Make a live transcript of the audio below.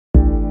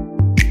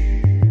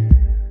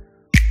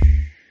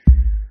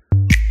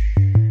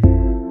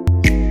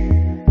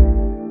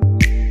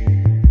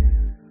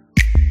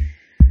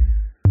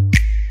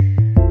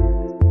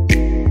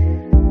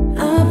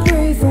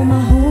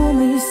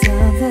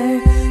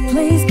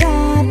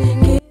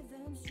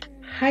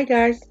Hi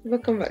guys,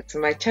 welcome back to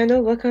my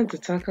channel. Welcome to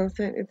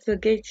Talkinsen. It's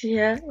Ogechi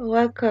here.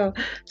 Welcome.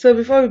 So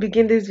before we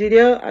begin this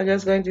video, I'm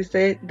just going to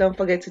say don't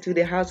forget to do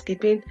the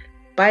housekeeping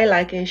by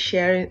liking,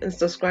 sharing, and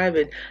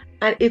subscribing.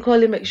 And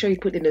equally make sure you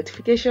put the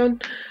notification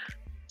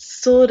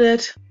so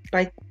that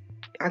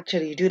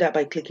you do that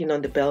by clicking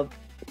on the bell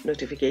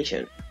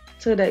notification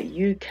so that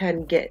you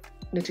can get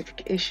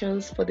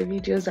notifications for the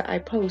videos that I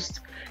post.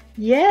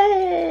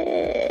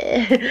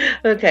 Yay!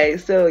 Okay,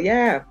 so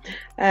yeah,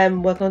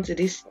 welcome to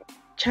this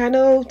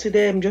channel.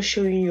 Today I'm just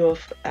showing you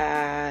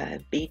a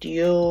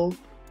video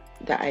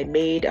that I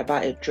made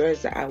about a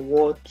dress that I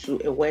wore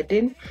to a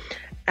wedding,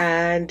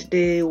 and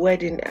the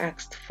wedding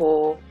asked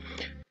for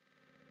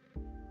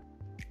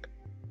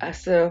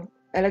as a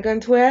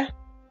elegant wear,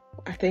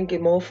 I think a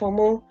more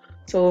formal.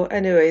 So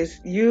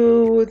anyways,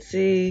 you would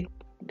see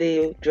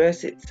the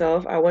dress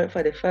itself. I went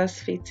for the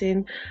first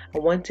fitting. I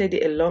wanted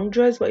a long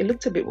dress, but it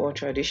looked a bit more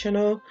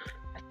traditional.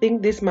 I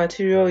think this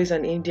material is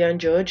an Indian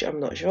george. I'm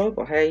not sure,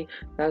 but hey,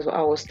 that's what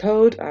I was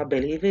told. I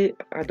believe it.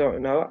 I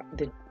don't know.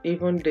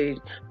 Even the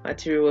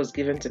material was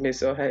given to me,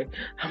 so hey,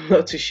 I'm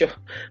not too sure.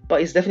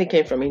 But it definitely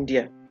came from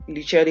India.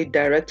 Literally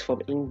direct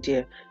from India.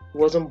 It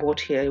wasn't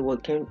bought here.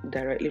 It came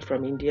directly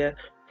from India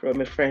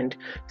from a friend.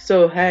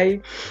 So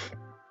hey,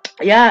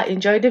 yeah,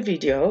 enjoy the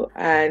video.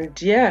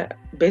 And yeah,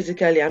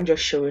 basically I'm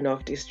just showing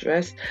off this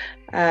dress.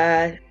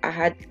 I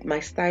had my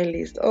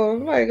stylist, oh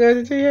my god,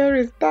 did you hear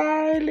it?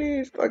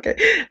 Stylist. Okay,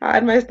 I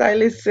had my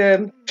stylist,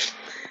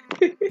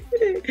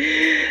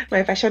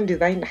 my fashion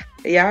designer,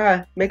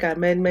 yeah, make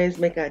amendments,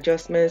 make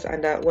adjustments,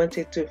 and I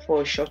wanted to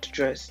for a short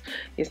dress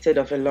instead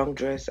of a long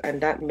dress,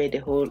 and that made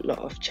a whole lot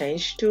of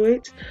change to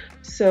it.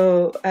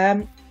 So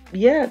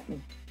yeah,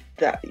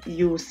 that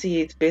you will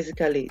see it.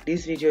 Basically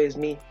this video is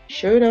me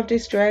showing off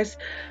this dress,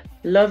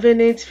 loving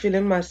it,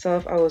 feeling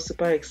myself. I was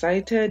super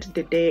excited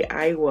the day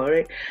I wore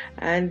it,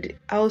 and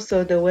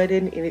also the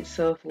wedding in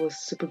itself was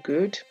super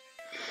good.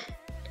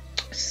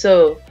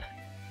 So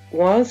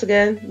once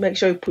again, make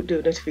sure you put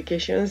the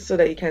notifications so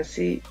that you can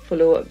see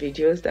follow-up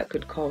videos that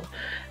could come.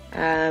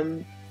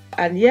 And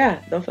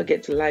yeah, don't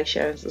forget to like,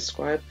 share, and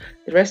subscribe.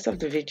 The rest of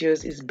the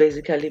videos is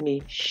basically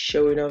me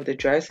showing off the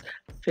dress,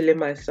 feeling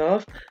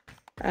myself.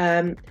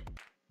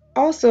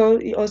 Also,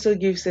 it also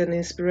gives an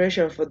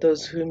inspiration for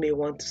those who may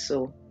want to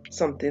sew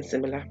something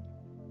similar.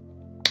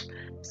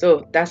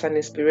 So that's an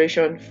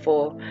inspiration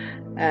for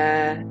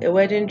a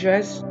wedding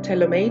dress,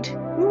 tailor-made.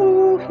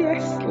 Ooh,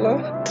 yes,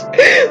 Lord,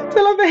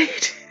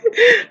 tailor-made.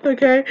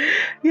 Okay,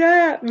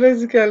 yeah,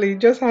 basically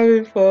just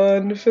having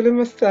fun, feeling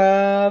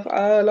myself,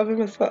 loving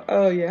myself.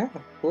 Oh yeah,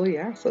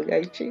 so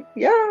Gaichi,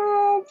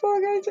 yeah,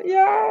 so Gaichi,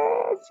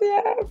 yes.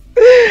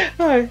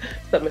 All right,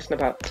 stop messing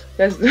about.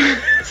 Let's do.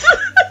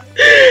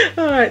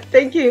 All right,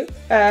 thank you.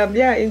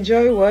 Yeah,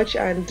 enjoy, watch,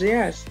 and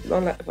yes,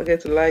 don't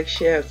forget to like,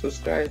 share, and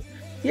subscribe.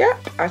 Yeah,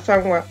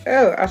 asanwa.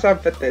 Oh,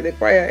 asanpete the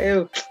choir.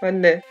 Oh,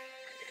 one day.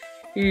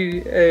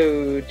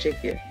 Oh,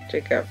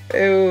 check out.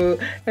 Oh,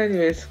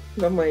 anyways,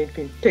 don't mind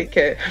me. Take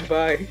care.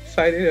 Bye.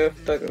 Signing off.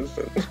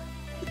 Talkinsen.